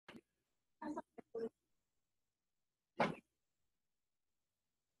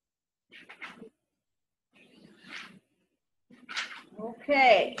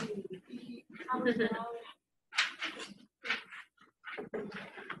Okay. Oh, what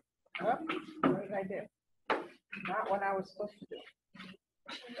did I do? Not what I was supposed to do.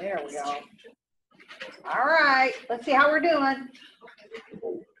 There we go. All right, let's see how we're doing.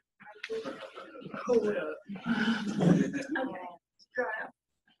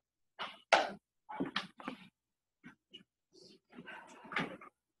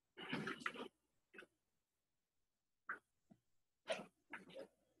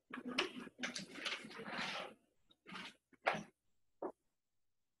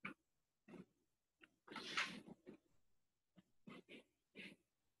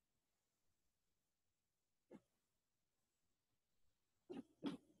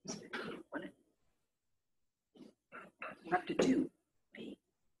 Up to 2.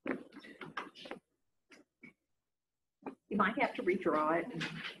 You might have to redraw it and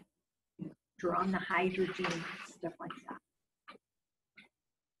draw on the hydrogen, stuff like that.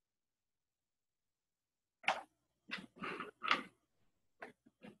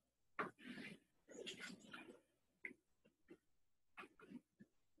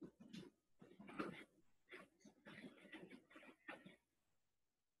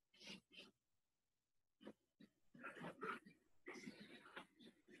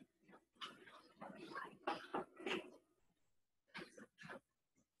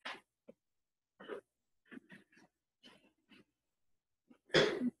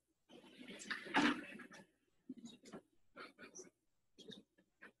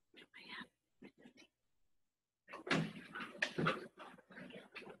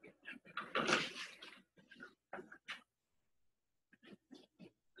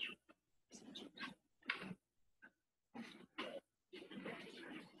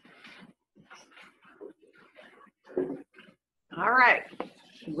 All right,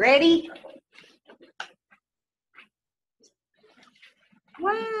 ready?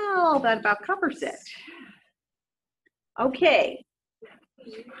 Wow, that about covers it. Okay,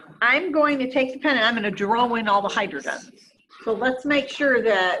 I'm going to take the pen and I'm going to draw in all the hydrogens. So let's make sure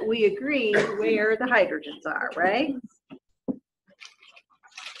that we agree where the hydrogens are, right?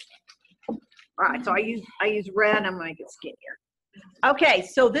 All right, so I use red. I'm going to get skinnier. Okay,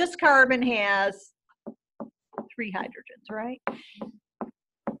 so this carbon has 3 hydrogens, right?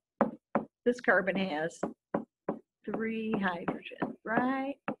 This carbon has 3 hydrogens,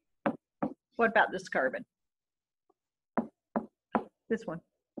 right? What about this carbon? This one.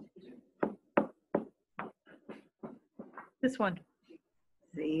 This one.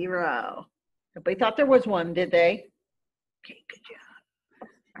 0. Nobody thought there was 1, did they? Okay, good job.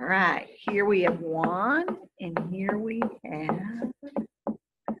 All right, here we have 1, and here we have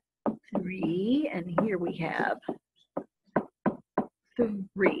 3, and here we have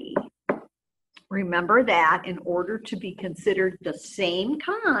 3. Remember that in order to be considered the same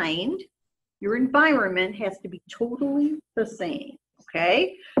kind, your environment has to be totally the same,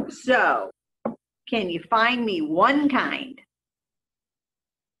 okay? So, can you find me one kind?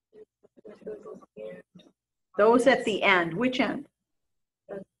 Those at the end. Which end?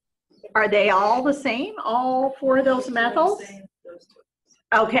 Are they all the same? All 4 of those methyls?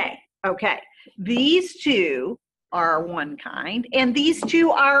 Okay, okay. These 2 are one kind, and these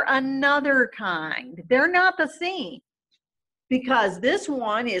 2 are another kind. They're not the same because this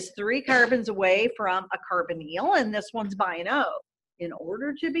one is 3 carbons away from a carbonyl, and this one's by an O. In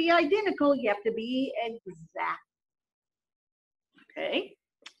order to be identical, you have to be exact. Okay,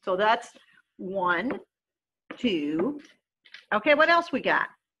 so that's 1, 2. Okay, what else we got?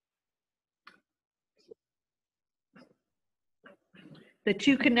 The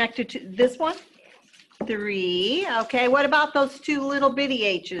 2 connected to this one? 3. Okay, what about those 2 little bitty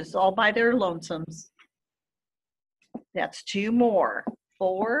H's all by their lonesomes? That's 2 more.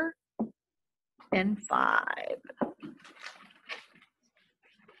 4 and 5.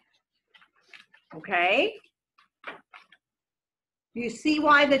 Okay. You see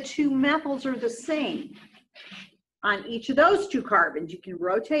why the 2 methyls are the same? On each of those 2 carbons, you can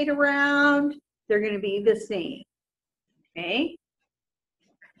rotate around. They're going to be the same. Okay.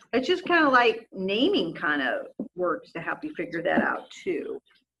 It's just kind of like naming kind of works to help you figure that out too.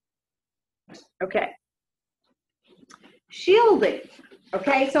 Okay. Shielding.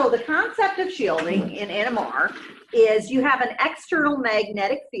 Okay, so the concept of shielding in NMR is you have an external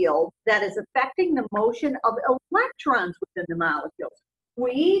magnetic field that is affecting the motion of electrons within the molecules.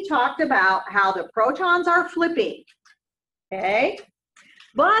 We talked about how the protons are flipping, okay?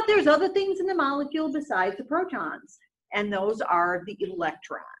 But there's other things in the molecule besides the protons, and those are the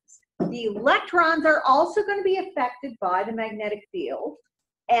electrons. The electrons are also going to be affected by the magnetic field,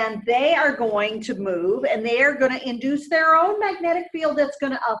 and they are going to move, and they are going to induce their own magnetic field that's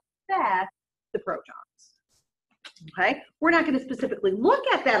going to affect the protons. Okay, we're not going to specifically look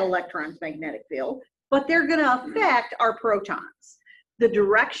at that electron's magnetic field, but they're going to affect our protons. The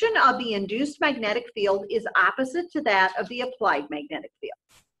direction of the induced magnetic field is opposite to that of the applied magnetic field.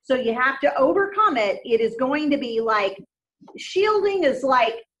 So you have to overcome it. It is going to be like, shielding is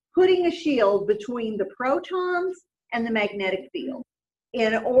like putting a shield between the protons and the magnetic field.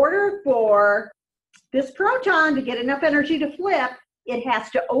 In order for this proton to get enough energy to flip, it has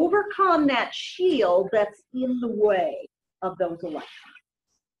to overcome that shield that's in the way of those electrons.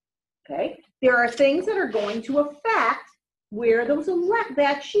 Okay? There are things that are going to affect where those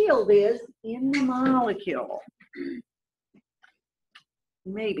that shield is in the molecule.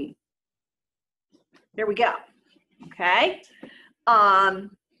 Maybe. There we go. Okay?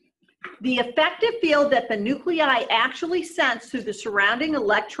 The effective field that the nuclei actually sense through the surrounding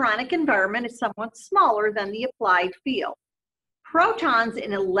electronic environment is somewhat smaller than the applied field. Protons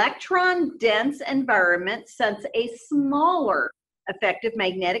in electron-dense environments sense a smaller effective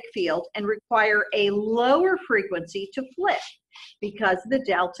magnetic field and require a lower frequency to flip because the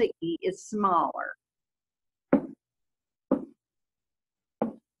delta E is smaller.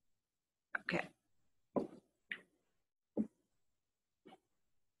 Okay.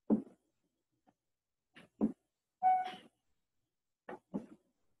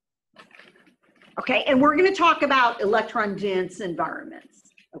 Okay, and we're going to talk about electron-dense environments,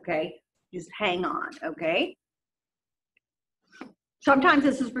 okay? Just hang on, okay? Sometimes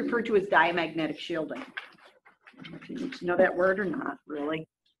this is referred to as diamagnetic shielding. If you need to know that word or not, really.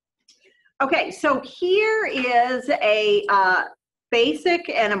 Okay, so here is a basic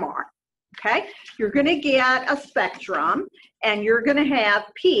NMR, okay? You're going to get a spectrum, and you're going to have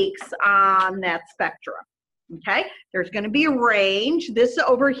peaks on that spectrum, okay? There's going to be a range. This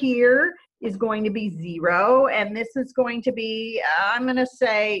over here is going to be 0, and this is going to be, I'm going to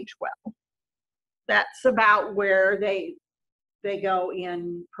say 12. That's about where they go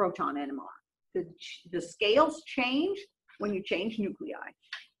in proton NMR. The scales change when you change nuclei.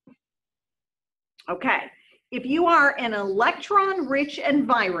 Okay, if you are in an electron-rich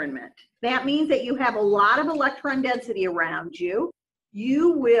environment, that means that you have a lot of electron density around you.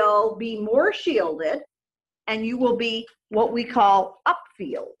 You will be more shielded, and you will be what we call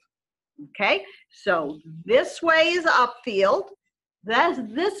upfield. Okay, so this way is upfield,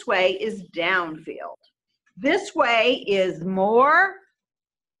 this way is downfield. This way is more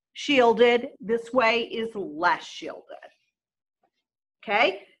shielded, this way is less shielded.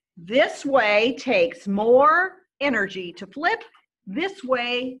 Okay, this way takes more energy to flip, this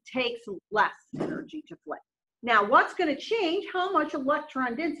way takes less energy to flip. Now, what's going to change how much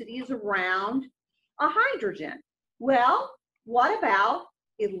electron density is around a hydrogen? Well, what about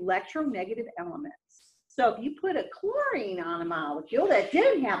electronegative elements? So if you put a chlorine on a molecule that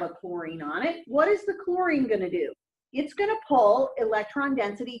didn't have a chlorine on it, what is the chlorine going to do? It's going to pull electron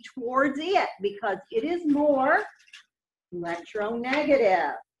density towards it because it is more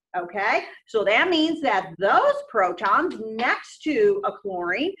electronegative. Okay, so that means that those protons next to a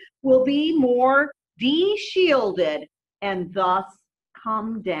chlorine will be more de-shielded and thus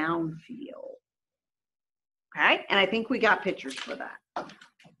come down field. Okay, and I think we got pictures for that.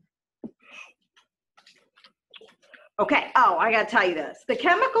 Okay, oh, I gotta tell you this. The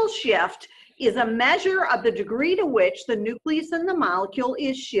chemical shift is a measure of the degree to which the nucleus in the molecule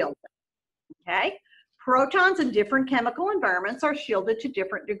is shielded. Okay, protons in different chemical environments are shielded to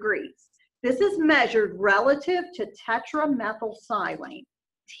different degrees. This is measured relative to tetramethylsilane.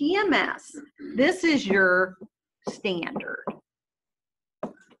 TMS, this is your standard.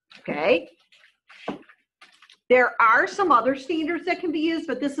 Okay. There are some other standards that can be used,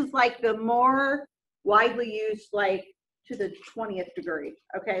 but this is like the more widely used, like to the 20th degree.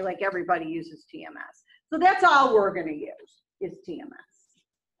 Okay, like everybody uses TMS. So that's all we're going to use is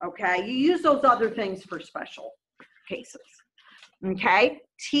TMS. Okay, you use those other things for special cases. Okay,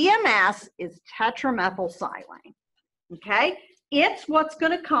 TMS is tetramethylsilane. Okay, it's what's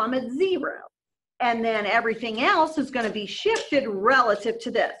going to come at 0. And then everything else is going to be shifted relative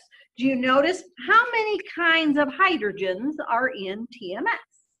to this. Do you notice how many kinds of hydrogens are in TMS?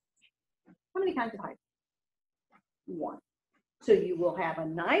 How many kinds of hydrogens? 1. So you will have a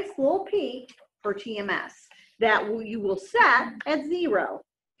nice little peak for TMS that you will set at 0.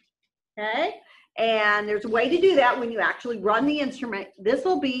 Okay? And there's a way to do that when you actually run the instrument. This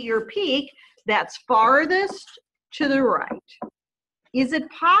will be your peak that's farthest to the right. Is it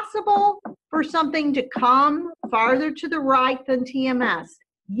possible for something to come farther to the right than TMS?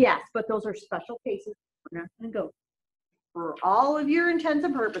 Yes, but those are special cases. We're not going to go. for all of your intents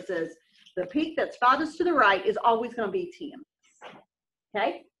and purposes, the peak that's farthest to the right is always going to be TMS.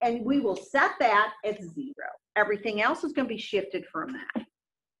 Okay? And we will set that at 0. Everything else is going to be shifted from that.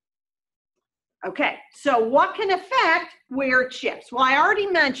 Okay, so what can affect where it shifts? Well, I already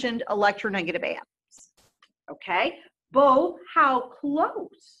mentioned electronegative atoms. Okay, both how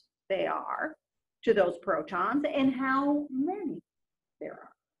close they are to those protons and how many there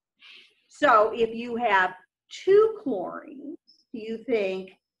are. So if you have 2 chlorines, do you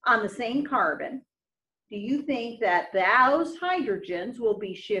think on the same carbon, do you think that those hydrogens will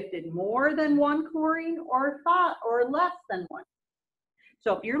be shifted more than 1 chlorine or less than 1?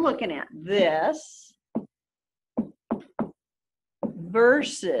 So if you're looking at this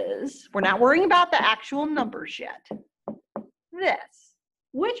versus, we're not worrying about the actual numbers yet, this,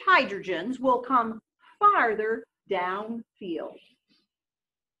 which hydrogens will come farther downfield?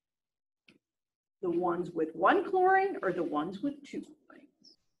 The ones with 1 chlorine or the ones with 2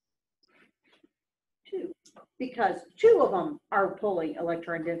 chlorines? 2, because 2 of them are pulling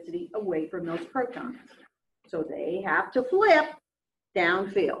electron density away from those protons. So they have to flip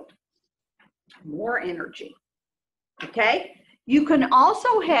downfield. More energy. Okay? You can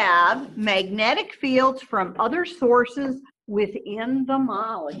also have magnetic fields from other sources within the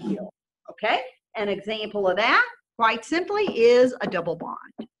molecule. Okay? An example of that, quite simply, is a double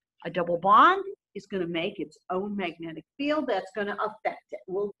bond. A double bond is going to make its own magnetic field that's going to affect it.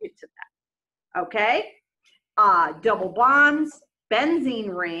 We'll get to that. Okay? Double bonds,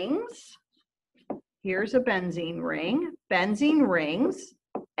 benzene rings. Here's a benzene ring. Benzene rings.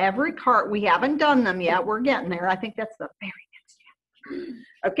 Every we haven't done them yet. We're getting there. I think that's the very next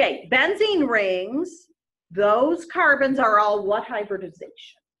chapter. Okay, benzene rings. Those carbons are all what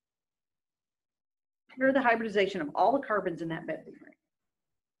hybridization? Here are the hybridization of all the carbons in that benzene ring.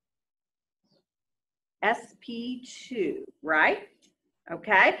 sp2, right?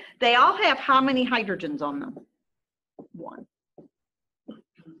 Okay. They all have how many hydrogens on them? 1.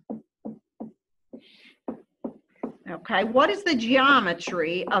 Okay. What is the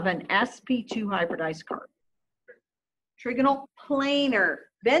geometry of an sp2 hybridized carbon? Trigonal planar.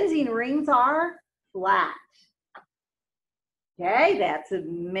 Benzene rings are flat. Okay.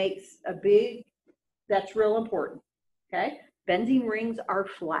 Makes a big, that's real important. Okay. Benzene rings are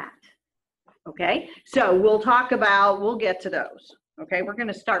flat. Okay, so we'll get to those. Okay, we're going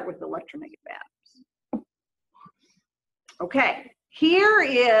to start with electronegative atoms. Okay, here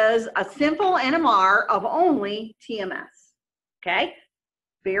is a simple NMR of only TMS. Okay,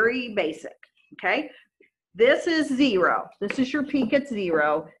 very basic. Okay, this is 0. This is your peak at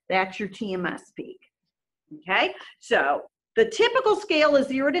 0. That's your TMS peak. Okay, so the typical scale is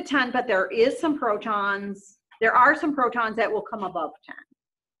 0 to 10, but there are some protons that will come above 10.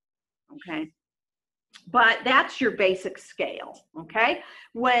 Okay, but that's your basic scale. Okay,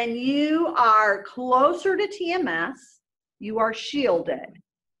 when you are closer to TMS, you are shielded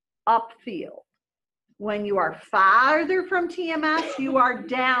upfield. When you are farther from TMS, you are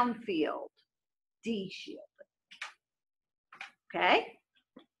downfield, de-shielded. Okay,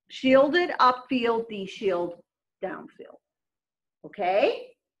 shielded upfield, de-shield, downfield.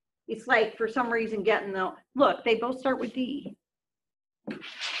 Okay, it's like for some reason getting the, look, they both start with D.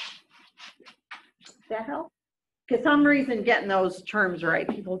 That help? For some reason getting those terms right,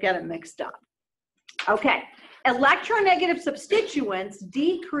 people get it mixed up. Okay, electronegative substituents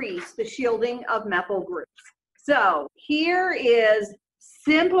decrease the shielding of methyl groups. So here is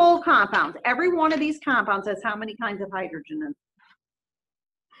simple compounds. Every one of these compounds has how many kinds of hydrogen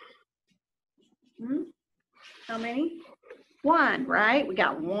in them? How many? 1, right? We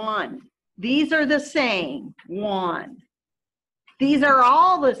got 1. These are the same, 1. These are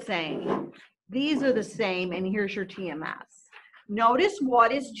all the same. These are the same, and here's your TMS. Notice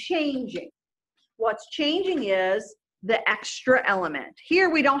what is changing. What's changing is the extra element. Here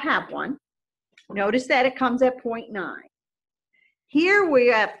we don't have one. Notice that it comes at 0.9. Here we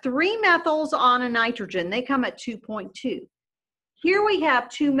have 3 methyls on a nitrogen. They come at 2.2. Here we have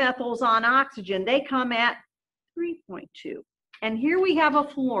 2 methyls on oxygen. They come at 3.2. And here we have a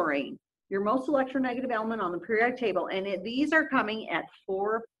fluorine, your most electronegative element on the periodic table, and these are coming at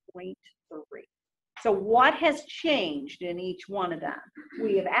 4.3. So what has changed in each one of them?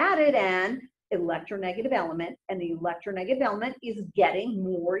 We have added an electronegative element, and the electronegative element is getting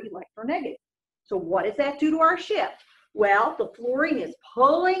more electronegative. So what does that do to our shift? Well, the fluorine is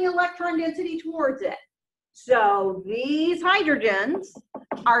pulling electron density towards it. So these hydrogens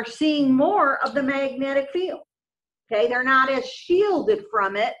are seeing more of the magnetic field. Okay, they're not as shielded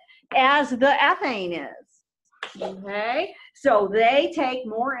from it as the ethane is. Okay, so they take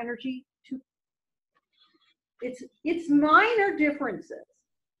more energy to It's minor differences,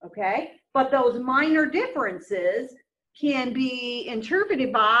 okay? But those minor differences can be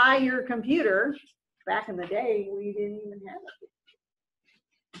interpreted by your computer. Back in the day, we didn't even have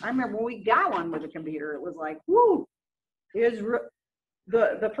it. I remember when we got one with a computer, it was like, whoo, it was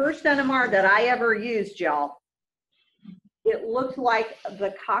the first NMR that I ever used, y'all. It looked like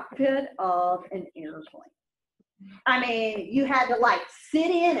the cockpit of an airplane. I mean, you had to like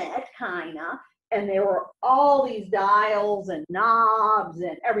sit in it, kind of, and there were all these dials and knobs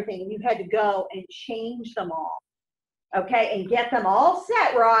and everything, and you had to go and change them all, okay, and get them all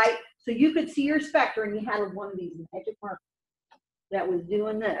set right so you could see your spectra, and you had one of these magic markers that was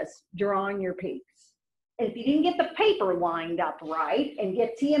doing this, drawing your peaks. And if you didn't get the paper lined up right and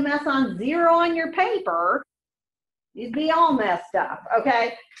get TMS on 0 on your paper, you'd be all messed up,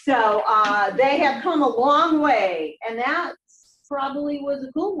 okay? So they have come a long way, and that probably was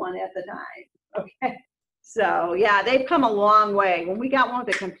a cool one at the time, okay? So yeah, they've come a long way. When we got one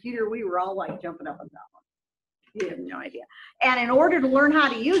with a computer, we were all like jumping up and down. You have no idea. And in order to learn how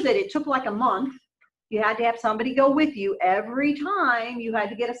to use it, it took like a month. You had to have somebody go with you every time. You had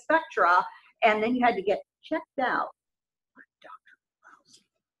to get a spectra, and then you had to get checked out.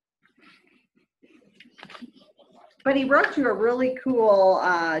 But he wrote you a really cool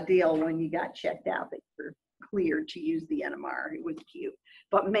deal when you got checked out that you were cleared to use the NMR. It was cute.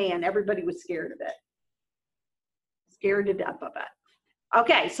 But man, everybody was scared of it. Scared to death of it.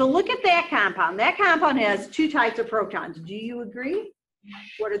 Okay, so look at that compound. That compound has 2 types of protons. Do you agree?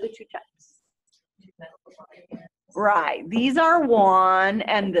 What are the 2 types? Right, these are 1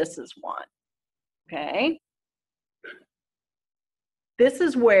 and this is 1. Okay. This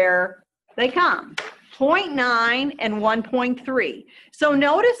is where they come. 0.9 and 1.3. So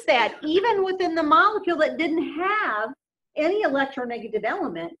notice that even within the molecule that didn't have any electronegative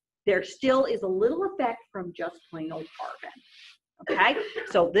element, there still is a little effect from just plain old carbon. Okay,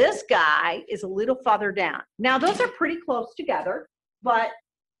 so this guy is a little farther down. Now those are pretty close together, but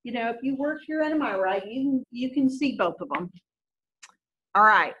you know, if you work your NMR right, you can see both of them. All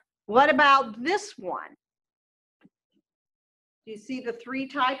right, what about this one? Do you see the 3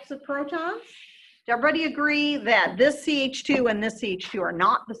 types of protons? Does everybody agree that this CH2 and this CH2 are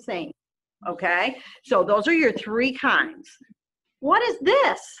not the same? Okay, so those are your 3 kinds. What is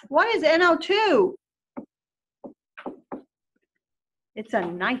this? What is NO2? It's a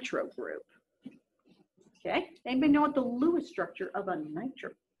nitro group. Okay, anybody know what the Lewis structure of a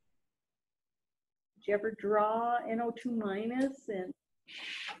nitro? Did you ever draw NO2 minus in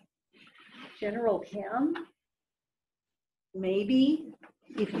General Chem? Maybe,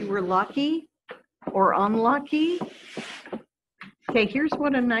 if you were lucky or unlucky. Okay, here's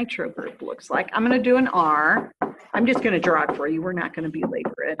what a nitro group looks like. I'm going to do an R. I'm just going to draw it for you. We're not going to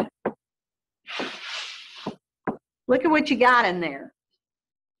belabor it. Look at what you got in there.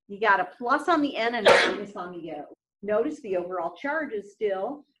 You got a plus on the N and a minus on the O. Notice the overall charge is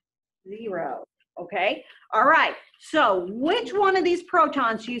still 0. Okay? All right. So which one of these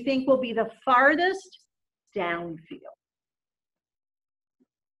protons do you think will be the farthest downfield?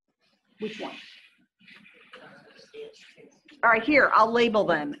 Which one? All right, here, I'll label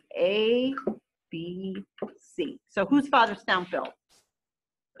them A, B, C. So who's farthest downfield?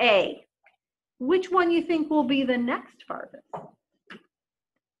 A. Which one you think will be the next farthest?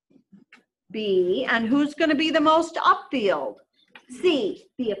 B. And who's going to be the most upfield? C.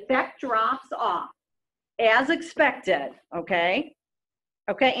 The effect drops off as expected, okay?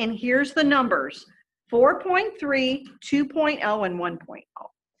 Okay, and here's the numbers. 4.3, 2.0, and 1.0.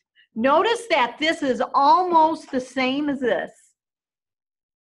 Notice that this is almost the same as this.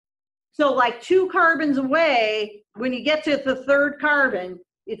 So like 2 carbons away, when you get to the 3rd carbon,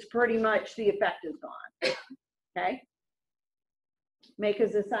 it's pretty much the effect is gone. Okay?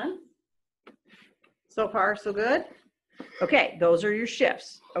 Makes sense? So far, so good? Okay, those are your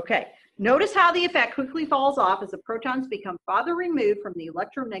shifts. Okay, notice how the effect quickly falls off as the protons become farther removed from the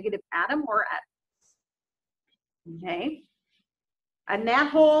electronegative atom or atoms. Okay? And that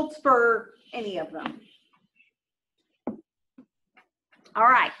holds for any of them. All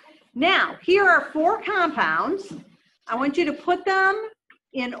right. Now, here are 4 compounds. I want you to put them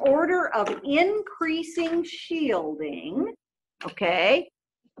in order of increasing shielding, okay?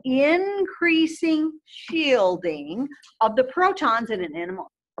 Increasing shielding of the protons in an NMR.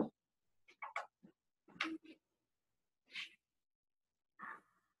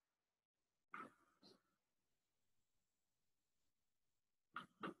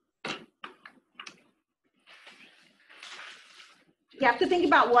 You have to think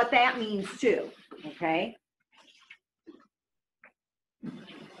about what that means too, okay?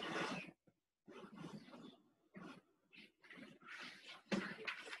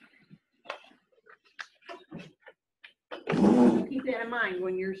 mind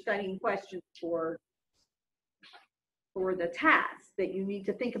when you're studying questions for the test that you need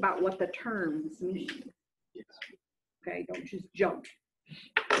to think about what the terms mean. Yes. Okay, don't just jump.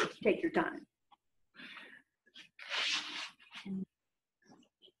 Take your time.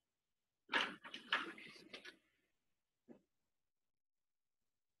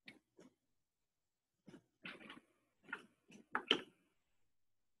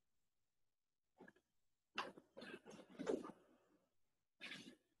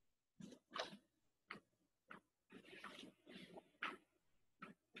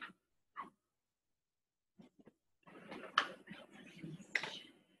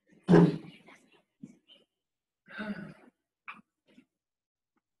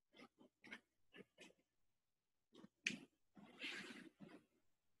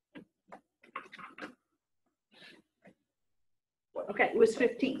 Okay, it was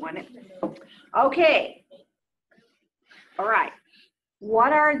 15, wasn't it? Okay. All right.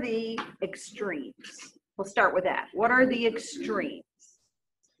 What are the extremes? We'll start with that. What are the extremes?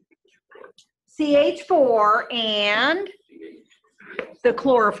 CH4 and the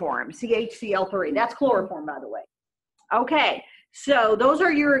chloroform, CHCl3. That's chloroform, by the way. Okay, so those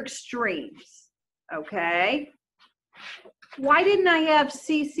are your extremes. Okay. Why didn't I have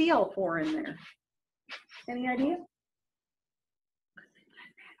CCl4 in there? Any idea?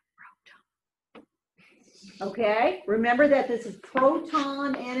 Okay, remember that this is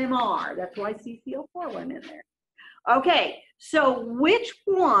proton NMR. That's why CCl4 went in there. Okay, so which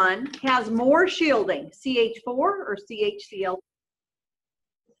one has more shielding, CH4 or CHCl?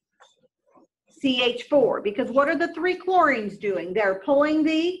 CH4, because what are the three chlorines doing? They're pulling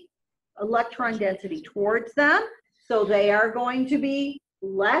the electron density towards them, so they are going to be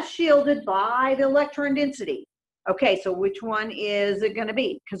less shielded by the electron density. Okay, so which one is it going to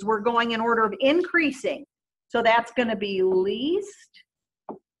be? Because we're going in order of increasing. So that's going to be least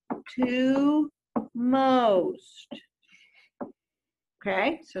to most.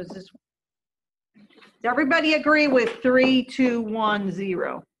 Okay, so does everybody agree with 3, 2, 1,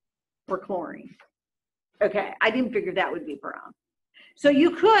 0 for chlorine? Okay, I didn't figure that would be brown. So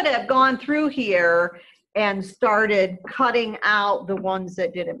you could have gone through here and started cutting out the ones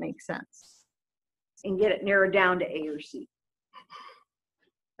that didn't make sense and get it narrowed down to A or C.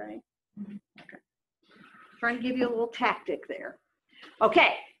 Right? Okay. Trying to give you a little tactic there.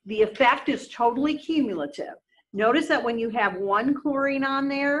 Okay, the effect is totally cumulative. Notice that when you have one chlorine on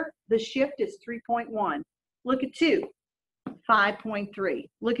there, the shift is 3.1. Look at 2, 5.3.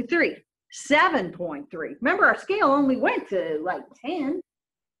 Look at 3, 7.3. Remember, our scale only went to like 10.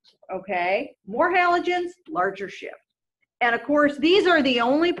 Okay, more halogens, larger shift. And of course, these are the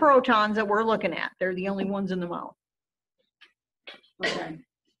only protons that we're looking at. They're the only ones in the mole. Okay.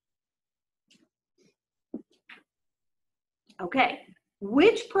 Okay,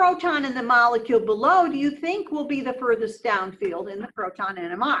 which proton in the molecule below do you think will be the furthest downfield in the proton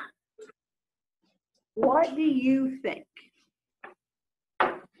NMR? What do you think?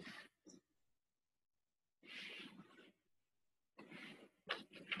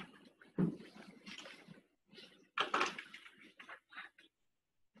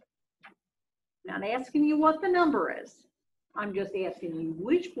 Not asking you what the number is. I'm just asking you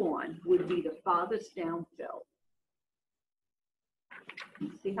which one would be the farthest downfield.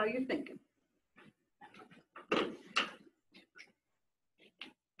 See how you're thinking.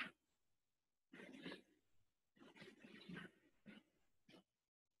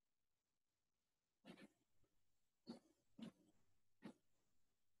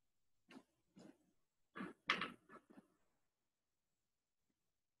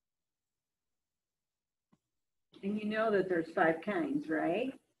 And you know that there's 5 kinds,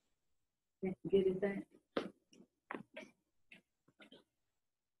 right? Get it that?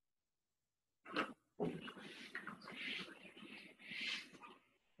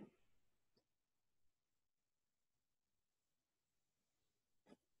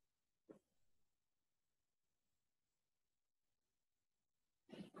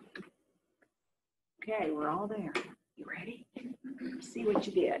 Okay, we're all there. You ready? See what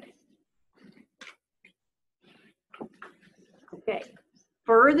you did. Okay,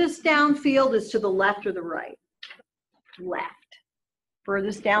 furthest downfield is to the left or the right? Left.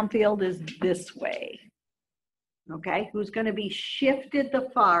 Furthest downfield is this way. Okay, who's going to be shifted the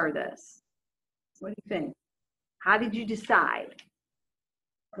farthest? What do you think? How did you decide?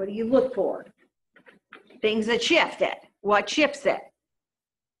 What do you look for? Things that shift it. What shifts it?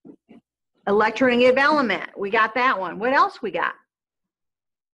 Electronegative element. We got that one. What else we got?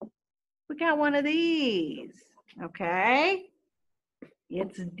 We got one of these. Okay.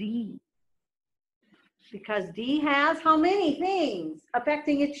 It's D. because D has how many things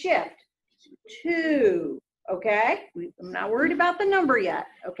affecting its shift? 2, okay? I'm not worried about the number yet,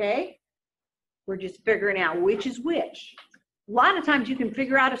 okay? We're just figuring out which is which. A lot of times you can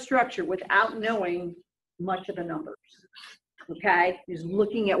figure out a structure without knowing much of the numbers, okay? Just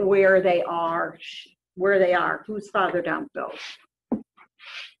looking at where they are, who's farther down field.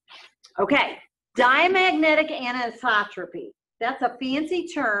 Okay, diamagnetic anisotropy. That's a fancy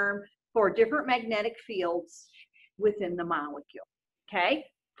term for different magnetic fields within the molecule, okay?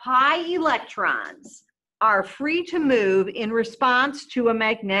 Pi electrons are free to move in response to a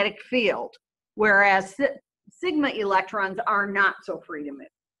magnetic field, whereas sigma electrons are not so free to move.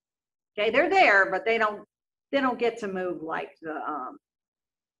 Okay, they're there, but they don't get to move like the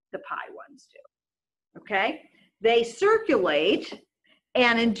pi ones do. Okay, they circulate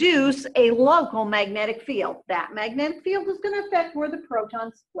and induce a local magnetic field. That magnetic field is going to affect where the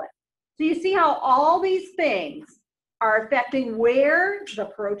protons split. So you see how all these things are affecting where the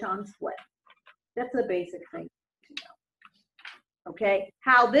protons split. That's the basic thing to know. Okay,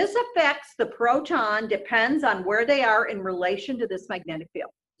 how this affects the proton depends on where they are in relation to this magnetic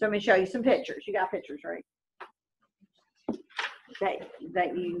field. So I'm going to show you some pictures. You got pictures, right?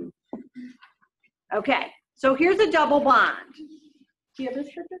 Okay, so here's a double bond. Do you have this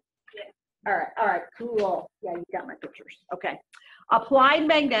picture? Yeah. All right, cool. Yeah, you got my pictures. Okay. Applied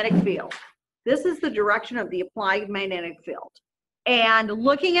magnetic field. This is the direction of the applied magnetic field. And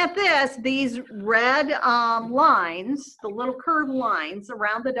looking at this, these red lines, the little curved lines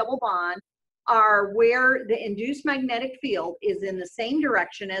around the double bond, are where the induced magnetic field is in the same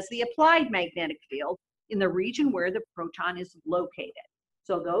direction as the applied magnetic field in the region where the proton is located.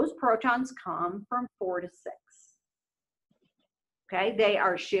 So those protons come from 4 to 6. Okay, they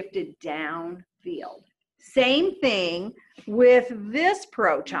are shifted downfield. Same thing with this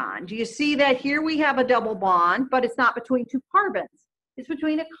proton. Do you see that here we have a double bond, but it's not between 2 carbons. It's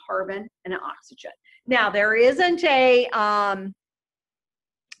between a carbon and an oxygen. Now, there isn't a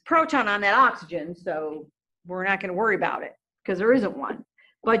proton on that oxygen, so we're not going to worry about it because there isn't one.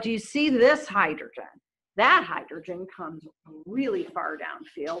 But do you see this hydrogen? That hydrogen comes really far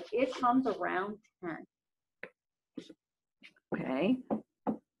downfield. It comes around 10. Okay,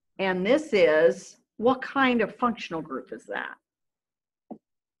 and this is, what kind of functional group is that?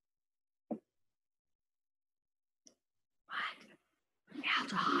 What?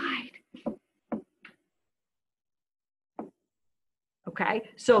 Aldehyde. Okay,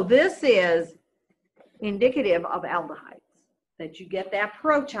 so this is indicative of aldehydes, that you get that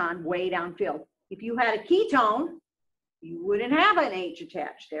proton way downfield. If you had a ketone, you wouldn't have an H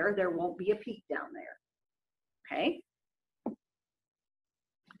attached there. There won't be a peak down there. Okay.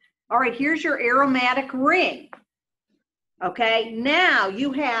 All right, here's your aromatic ring. Okay, now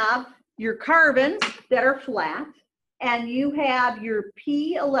you have your carbons that are flat, and you have your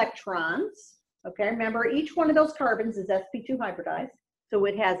p electrons. Okay, remember each one of those carbons is sp2 hybridized, so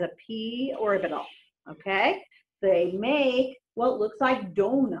it has a p orbital. Okay, they make what looks like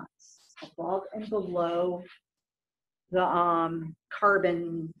donuts above and below the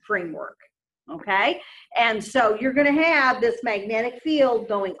carbon framework. Okay, and so you're going to have this magnetic field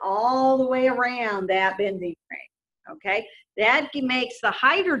going all the way around that benzene ring. Okay, that makes the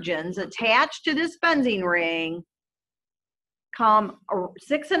hydrogens attached to this benzene ring come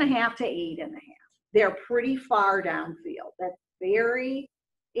 6.5 to 8.5. They're pretty far downfield. That's very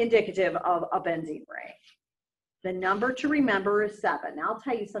indicative of a benzene ring. The number to remember is 7. Now I'll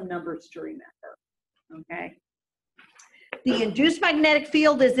tell you some numbers to remember. Okay. The induced magnetic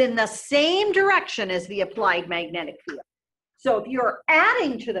field is in the same direction as the applied magnetic field. So if you're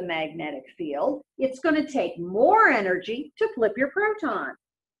adding to the magnetic field, it's going to take more energy to flip your proton.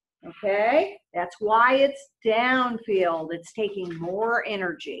 Okay? That's why it's downfield. It's taking more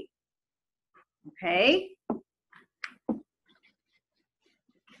energy. Okay?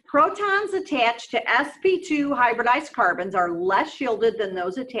 Protons attached to sp2 hybridized carbons are less shielded than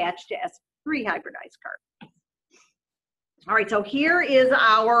those attached to sp3 hybridized carbons. All right, so here is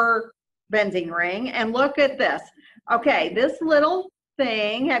our benzene ring, and look at this. Okay, this little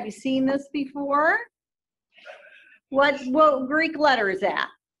thing, have you seen this before? What Greek letter is that?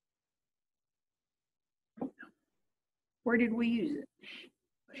 Where did we use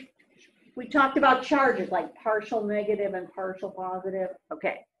it? We talked about charges like partial negative and partial positive.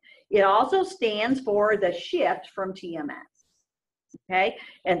 Okay, it also stands for the shift from TMS. Okay,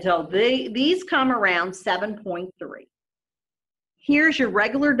 and so these come around 7.3. Here's your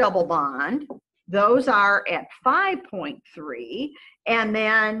regular double bond. Those are at 5.3, and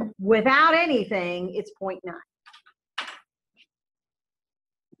then without anything, it's 0.9.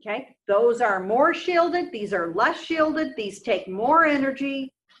 Okay, those are more shielded, these are less shielded, these take more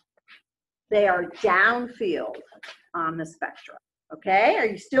energy. They are downfield on the spectrum. Okay, are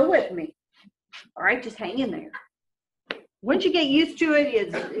you still with me? All right, just hang in there. Once you get used to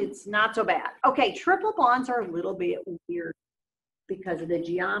it, it's not so bad. Okay, triple bonds are a little bit weird because of the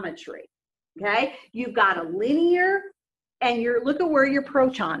geometry. Okay, you've got a linear, and look at where your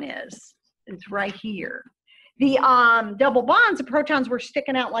proton is. It's right here. The double bonds, the protons were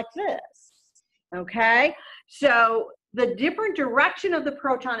sticking out like this. Okay, so the different direction of the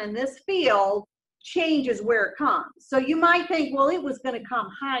proton in this field changes where it comes. So you might think, well, it was going to come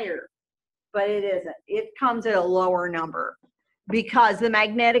higher, but it isn't. It comes at a lower number because the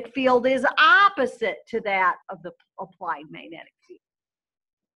magnetic field is opposite to that of the applied magnetic field.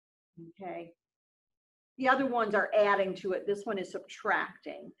 Okay. The other ones are adding to it. This one is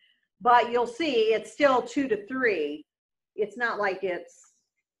subtracting. But you'll see it's still 2 to 3. It's not like it's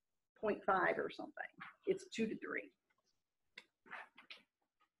 0.5 or something. It's 2 to 3.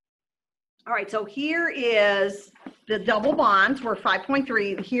 All right, so here is the double bonds. We're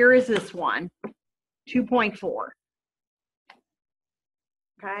 5.3. Here is this one, 2.4.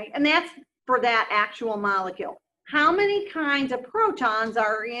 Okay, and that's for that actual molecule. How many kinds of protons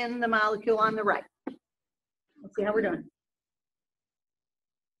are in the molecule on the right? Let's see how we're doing.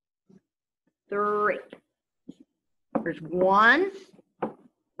 3. There's 1,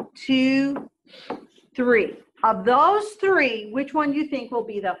 2, 3. Of those 3, which one do you think will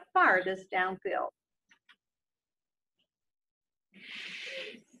be the farthest downfield?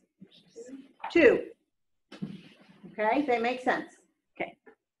 2. Okay, they make sense. Okay,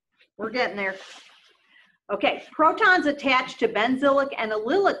 we're getting there. Okay, protons attached to benzylic and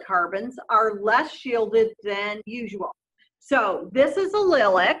allylic carbons are less shielded than usual. So this is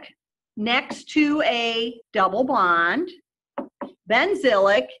allylic next to a double bond.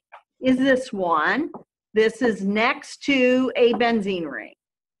 Benzylic is this one. This is next to a benzene ring.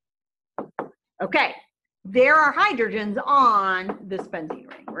 Okay, there are hydrogens on this benzene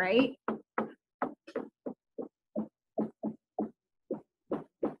ring, right?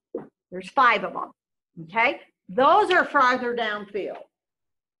 There's 5 of them, okay? Those are farther downfield.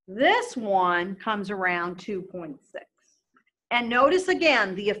 This one comes around 2.6. And notice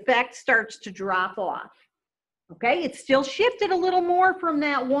again, the effect starts to drop off. Okay, it's still shifted a little more from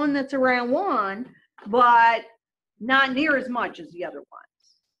that one that's around 1, but not near as much as the other ones.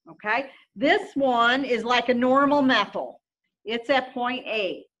 Okay, this one is like a normal methyl. It's at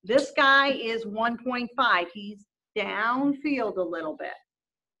 0.8. This guy is 1.5. He's downfield a little bit.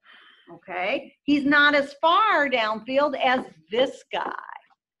 Okay, he's not as far downfield as this guy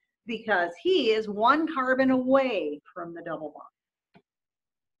because he is 1 carbon away from the double bond.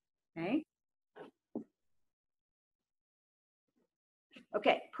 Okay.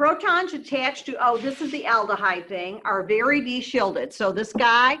 Okay, protons attached to, oh, this is the aldehyde thing, are very de-shielded. So this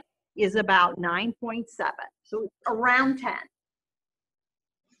guy is about 9.7, so around 10.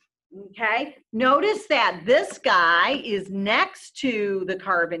 Okay, notice that this guy is next to the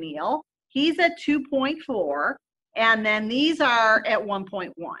carbonyl. He's at 2.4, and then these are at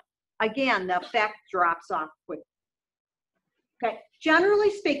 1.1. Again, the effect drops off quickly. Okay,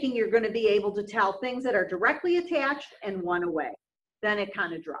 generally speaking, you're going to be able to tell things that are directly attached and 1 away. Then it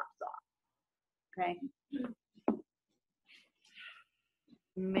kind of drops off. Okay,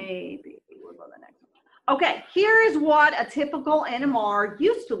 maybe we'll go to the next one. Okay, here is what a typical NMR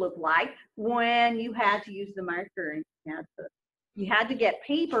used to look like when you had to use the marker and you had to get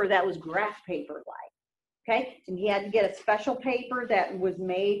paper that was graph paper like. Okay, and you had to get a special paper that was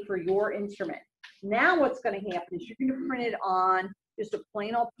made for your instrument. Now what's going to happen is you're going to print it on just a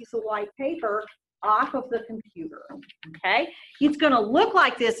plain old piece of white paper off of the computer. Okay, it's going to look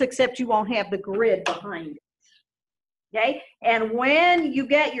like this except you won't have the grid behind it. Okay, and when you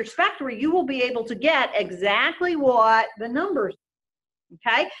get your spectra, you will be able to get exactly what the numbers are.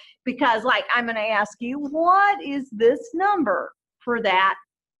 Okay, because like I'm going to ask you, what is this number for that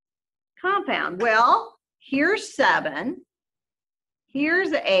compound? Well, here's 7,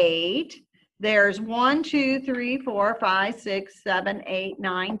 here's 8, there's 1, 2, 3, 4, 5, 6, 7, 8,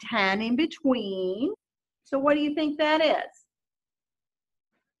 9, 10 in between. So what do you think that is?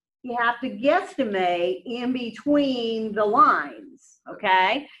 You have to guesstimate in between the lines,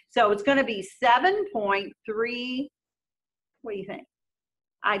 okay? So it's going to be 7.3, what do you think?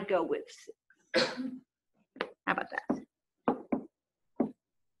 I'd go with 6. How about that?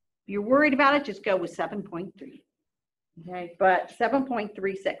 If you're worried about it, just go with 7.3. Okay, but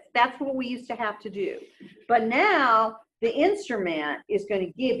 7.36, that's what we used to have to do. But now the instrument is going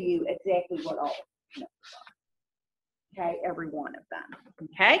to give you exactly what all of the numbers Okay, every one of them.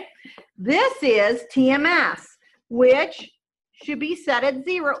 Okay, this is TMS, which should be set at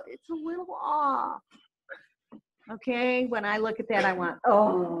 0. It's a little off. Okay, when I look at that, I want,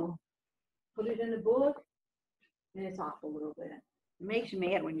 oh, put it in the book, and it's off a little bit. It makes you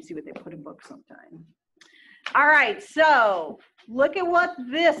mad when you see what they put in books sometimes. All right, so look at what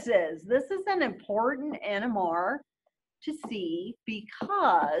this is. This is an important NMR to see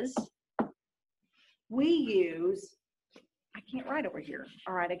because we use, I can't write over here.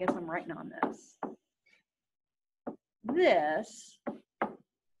 All right, I guess I'm writing on this. This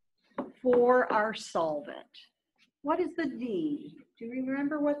for our solvent. What is the D? Do you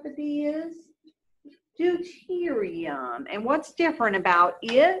remember what the D is? Deuterium. And what's different about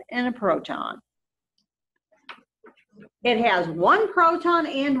it and a proton? It has 1 proton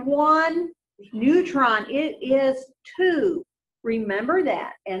and 1 neutron. It is 2. Remember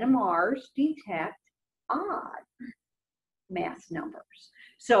that NMRs detect odd mass numbers.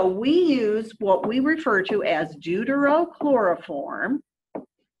 So we use what we refer to as deuterochloroform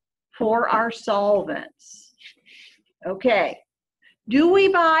for our solvents. Okay. Do we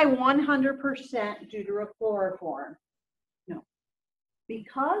buy 100% deuterochloroform? No.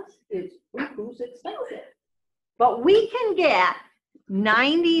 Because it's expensive. But we can get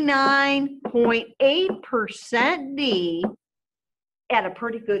 99.8% D at a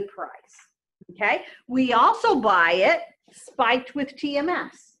pretty good price. Okay? We also buy it spiked with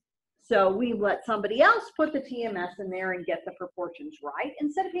TMS. So we let somebody else put the TMS in there and get the proportions right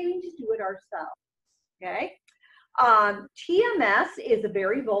instead of having to do it ourselves. Okay? TMS is a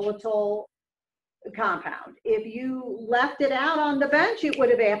very volatile compound. If you left it out on the bench, it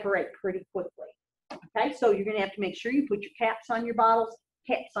would evaporate pretty quickly. Okay, so you're going to have to make sure you put your caps on your bottles,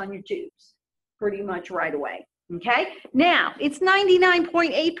 caps on your tubes, pretty much right away. Okay, now it's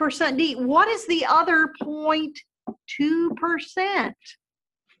 99.8% D. What is the other 0.2%?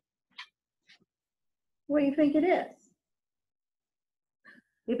 What do you think it is?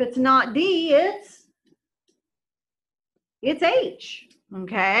 If it's not D, it's H.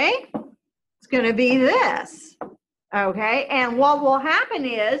 Okay, it's going to be this. Okay, and what will happen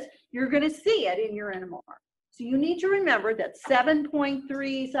is you're going to see it in your NMR. So you need to remember that 7.3,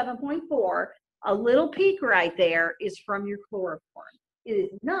 7.4, a little peak right there is from your chloroform. It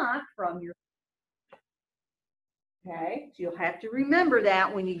is not from your, okay? So you'll have to remember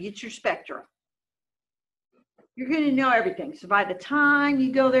that when you get your spectrum. You're going to know everything. So by the time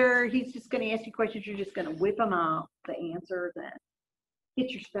you go there, he's just going to ask you questions. You're just going to whip them out, the answers, and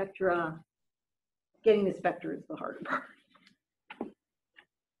get your spectra. Getting the spectra is the harder part.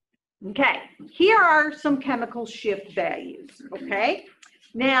 Okay, here are some chemical shift values, okay?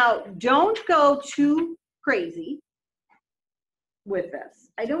 Now, don't go too crazy with this.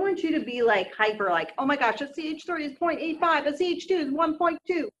 I don't want you to be like hyper, like, oh my gosh, a CH3 is 0.85, a CH2 is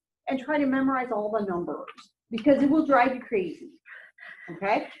 1.2, and try to memorize all the numbers because it will drive you crazy,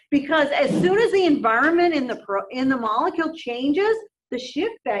 okay? Because as soon as the environment in the molecule changes, the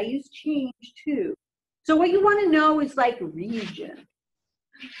shift values change too. So what you want to know is like region.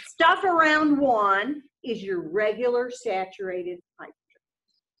 Stuff around 1 is your regular saturated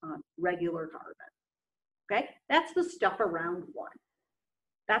hydrogen, regular carbon. Okay, that's the stuff around 1.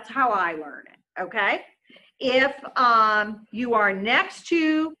 That's how I learn it. Okay, if you are next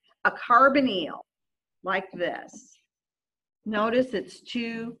to a carbonyl like this, notice it's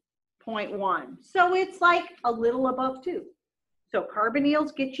 2.1. So it's like a little above 2. So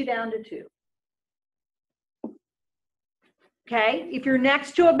carbonyls get you down to 2. Okay, if you're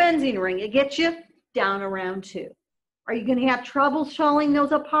next to a benzene ring, it gets you down around 2. Are you going to have trouble showing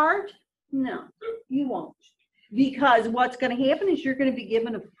those apart? No, you won't. Because what's going to happen is you're going to be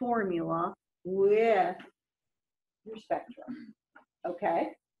given a formula with your spectrum.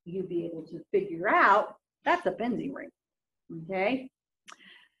 Okay, you'll be able to figure out that's a benzene ring. Okay,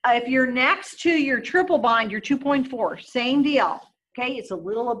 if you're next to your triple bond, you're 2.4, same deal. Okay, it's a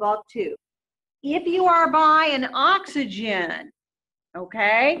little above 2. If you are by an oxygen,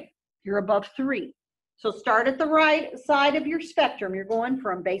 okay, you're above 3. So start at the right side of your spectrum. You're going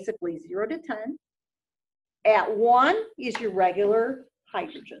from basically 0 to 10. At 1 is your regular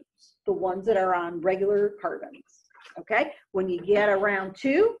hydrogens, the ones that are on regular carbons, okay? When you get around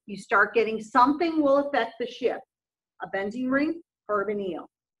 2, you start getting something will affect the shift. A benzene ring, carbonyl,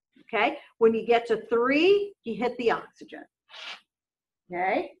 okay? When you get to 3, you hit the oxygen,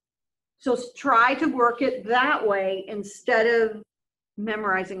 okay? So try to work it that way instead of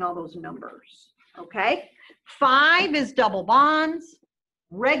memorizing all those numbers, okay? 5 is double bonds,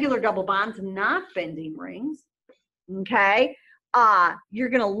 regular double bonds, not benzene rings, okay? you're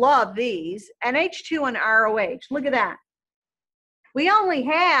going to love these. NH2 and ROH. Look at that. We only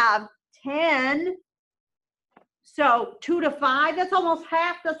have 10. So 2 to 5, that's almost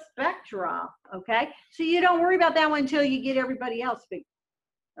half the spectra, okay? So you don't worry about that one until you get everybody else figured,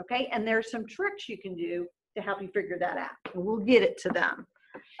 okay? And there's some tricks you can do to help you figure that out. We'll get it to them.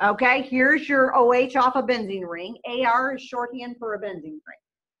 Okay, here's your OH off a benzene ring. AR is shorthand for a benzene ring.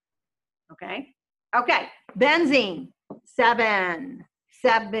 Okay, okay, benzene, 7.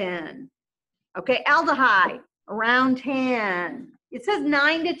 Okay, aldehyde, around 10. It says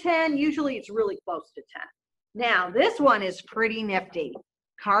 9 to 10. Usually it's really close to 10. Now, this one is pretty nifty.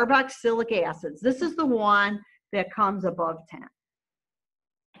 Carboxylic acids. This is the one that comes above 10.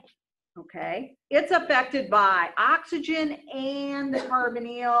 Okay, it's affected by oxygen and the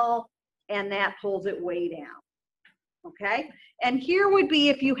carbonyl, and that pulls it way down. Okay, and here would be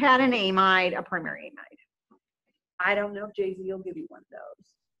if you had an amide, a primary amide. I don't know if Jay-Z will give you one of those,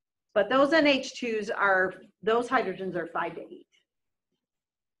 but those NH2s are, those hydrogens are 5 to 8.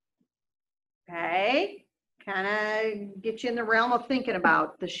 Okay, kind of get you in the realm of thinking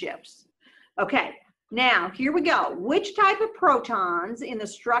about the shifts. Okay. Now, here we go. Which type of protons in the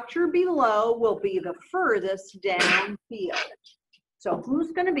structure below will be the furthest down field? So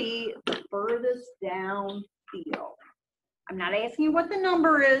who's going to be the furthest down field? I'm not asking you what the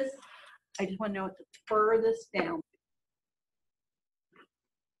number is. I just want to know what the furthest down.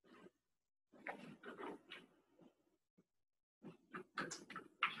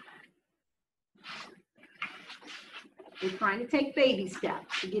 We're trying to take baby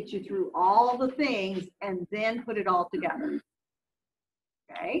steps to get you through all the things and then put it all together.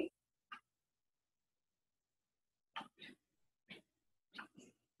 Okay?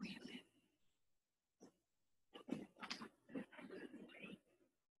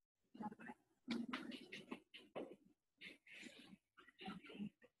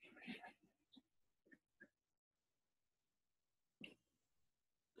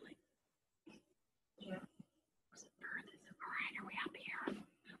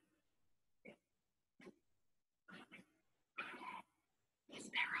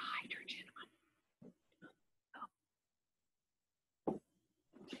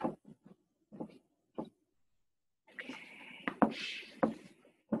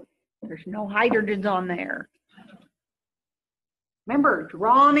 There's no hydrogens on there. Remember,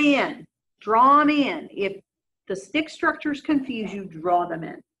 draw them in. Draw them in. If the stick structures confuse you, draw them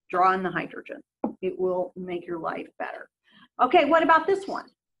in. Draw in the hydrogen. It will make your life better. Okay, what about this one?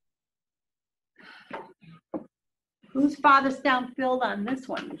 Who's farthest downfield on this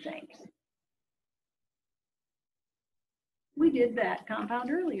one, you think? We did that compound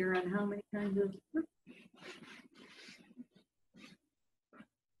earlier on how many kinds of...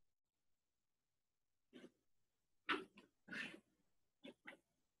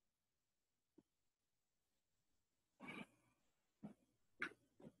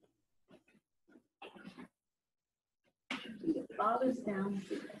 The farthest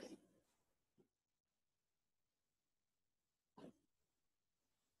downfield.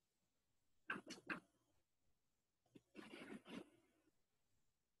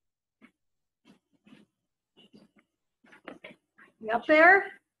 You up there?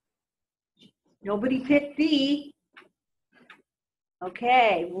 Nobody picked D.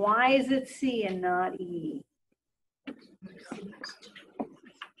 Okay, why is it C and not E?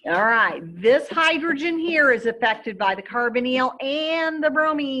 All right, this hydrogen here is affected by the carbonyl and the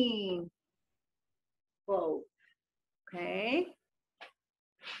bromine. Whoa. Okay.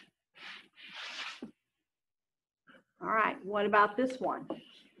 All right, what about this one?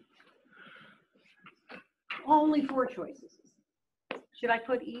 Only 4 choices. Should I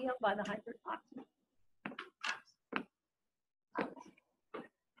put E up by the hydrogen?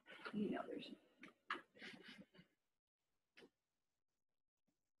 You know there's...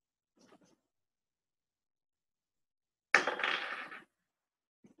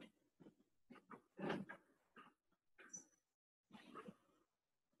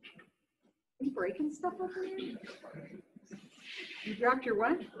 You breaking stuff over here? You dropped your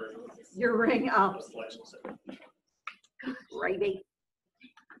what? Your ring up. Righty.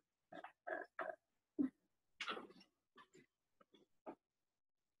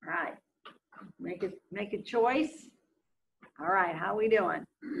 All right. Make a choice. All right, how we doing?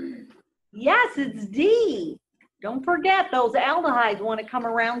 Yes, it's D. Don't forget those aldehydes want to come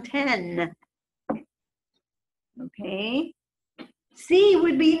around 10. Okay. C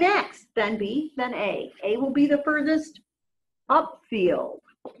would be next, then B, then A. A will be the furthest upfield,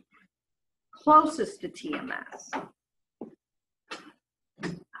 closest to TMS.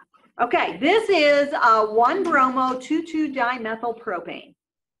 Okay, this is 1-bromo-2,2-dimethylpropane.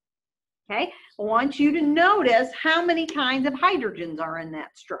 Okay, I want you to notice how many kinds of hydrogens are in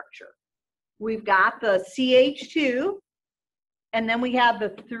that structure. We've got the CH2, and then we have the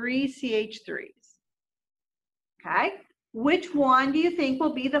 3 CH3s. Okay, which one do you think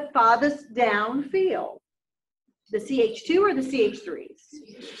will be the farthest down field? The CH2 or the CH3s?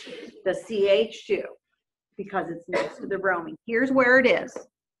 The CH2, because it's next to the bromine. Here's where it is.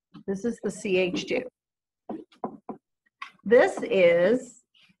 This is the CH2. This is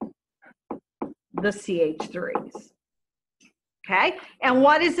the CH3s. Okay, and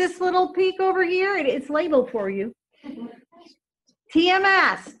what is this little peak over here? It's labeled for you.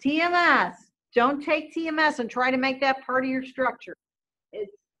 TMS, TMS. Don't take TMS and try to make that part of your structure.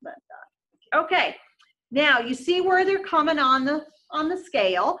 Okay, now you see where they're coming on the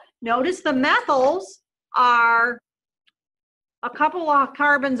scale. Notice the methyls are a couple of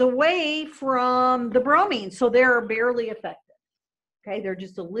carbons away from the bromine, so they're barely affected. Okay, they're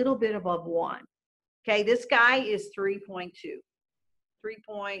just a little bit above 1. Okay, this guy is 3.2.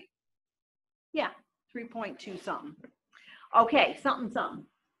 3.2 something. Okay, something.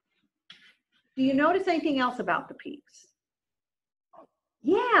 Do you notice anything else about the peaks?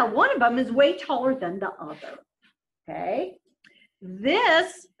 Yeah, one of them is way taller than the other. Okay,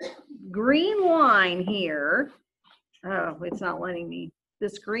 this green line here, oh, it's not letting me.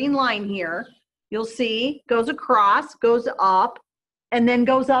 This green line here, you'll see, goes across, goes up, and then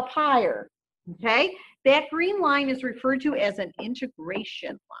goes up higher. Okay, that green line is referred to as an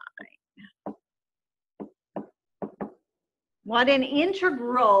integration line. What an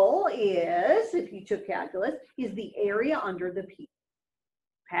integral is, if you took calculus, is the area under the peak.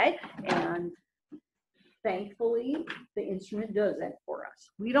 Okay, and thankfully the instrument does that for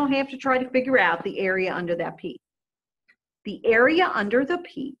us. We don't have to try to figure out the area under that peak. The area under the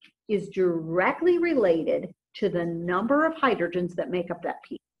peak is directly related to the number of hydrogens that make up that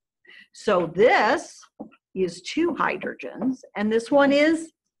peak. So this is 2 hydrogens, and this one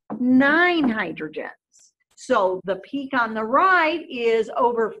is 9 hydrogens. So the peak on the right is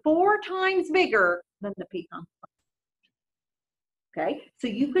over 4 times bigger than the peak on the left. Okay, so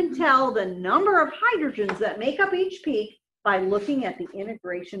you can tell the number of hydrogens that make up each peak by looking at the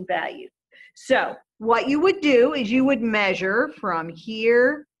integration value. So what you would do is you would measure from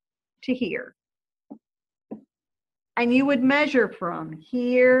here to here. And you would measure from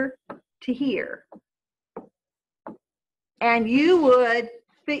here to here. And you would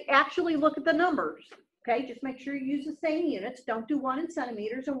actually look at the numbers. Okay, just make sure you use the same units. Don't do 1 in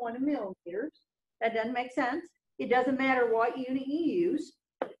centimeters or 1 in millimeters. That doesn't make sense. It doesn't matter what unit you use.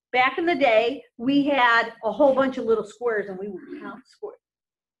 Back in the day, we had a whole bunch of little squares and we would count squares.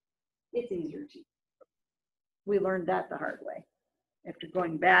 It's easier to. We learned that the hard way after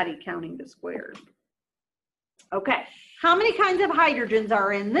going batty counting the squares. Okay, how many kinds of hydrogens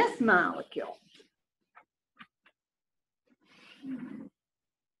are in this molecule?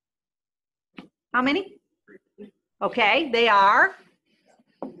 How many? Okay, they are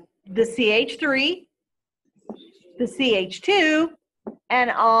the CH3, the CH2,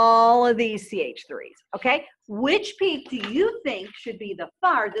 and all of these CH3s. Okay, which peak do you think should be the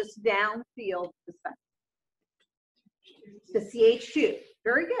farthest downfield of the spectrum? The CH2.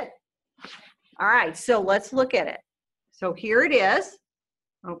 Very good. All right, so let's look at it. So here it is.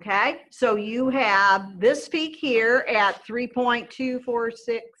 Okay, so you have this peak here at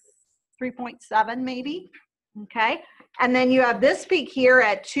 3.246, 3.7 maybe. Okay, and then you have this peak here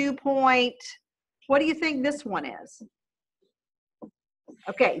at 2. What do you think this one is?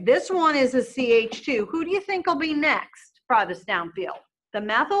 Okay, this one is a CH2. Who do you think will be next farthest downfield? The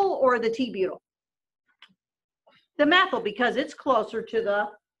methyl or the T-butyl? The methyl, because it's closer to the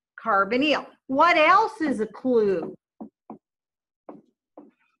carbonyl. What else is a clue?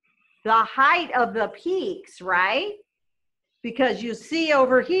 The height of the peaks, right? Because you see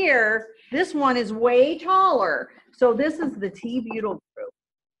over here, this one is way taller. So this is the T-butyl group.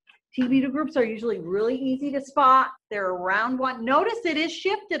 T-butyl groups are usually really easy to spot. They're around 1. Notice it is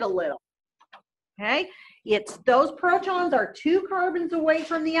shifted a little. Okay? It's those protons are 2 carbons away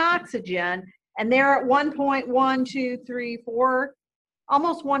from the oxygen, and they're at 1.1234,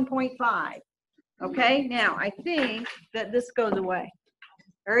 almost 1.5. Okay? Now, I think that this goes away.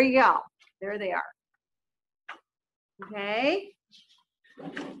 There you go. There they are. Okay?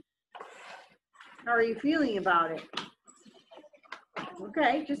 How are you feeling about it?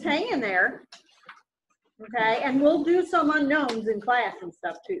 Okay, just hang in there. Okay, and we'll do some unknowns in class and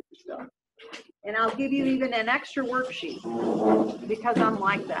stuff too. So, and I'll give you even an extra worksheet because I'm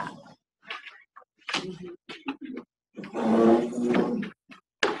like that.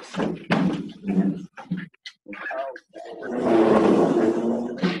 They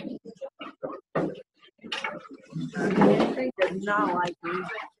did not like me.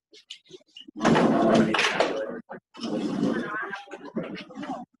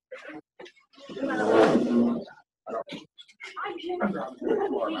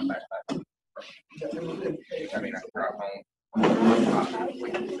 I mean,